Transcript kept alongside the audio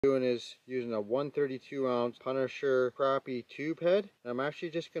Doing is using a 132 ounce Punisher crappie tube head. And I'm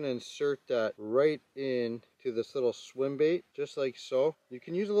actually just going to insert that right in to this little swim bait, just like so. You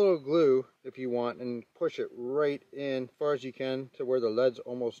can use a little glue if you want and push it right in as far as you can to where the lead's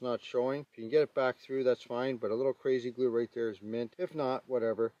almost not showing. If you can get it back through, that's fine, but a little crazy glue right there is mint. If not,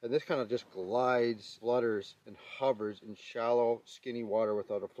 whatever. And this kind of just glides, flutters, and hovers in shallow, skinny water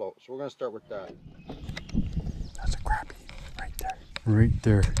without a float. So we're going to start with that. That's a crappie right there. Right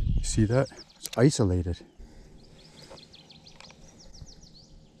there. You see that? It's isolated.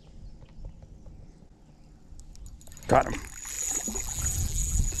 Got him.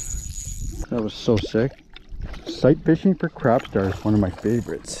 That was so sick. Sight fishing for crab stars, one of my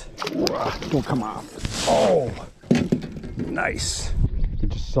favorites. Don't come off. Oh, nice. You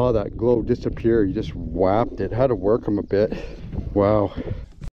just saw that glow disappear. You just whapped it. Had to work him a bit. Wow.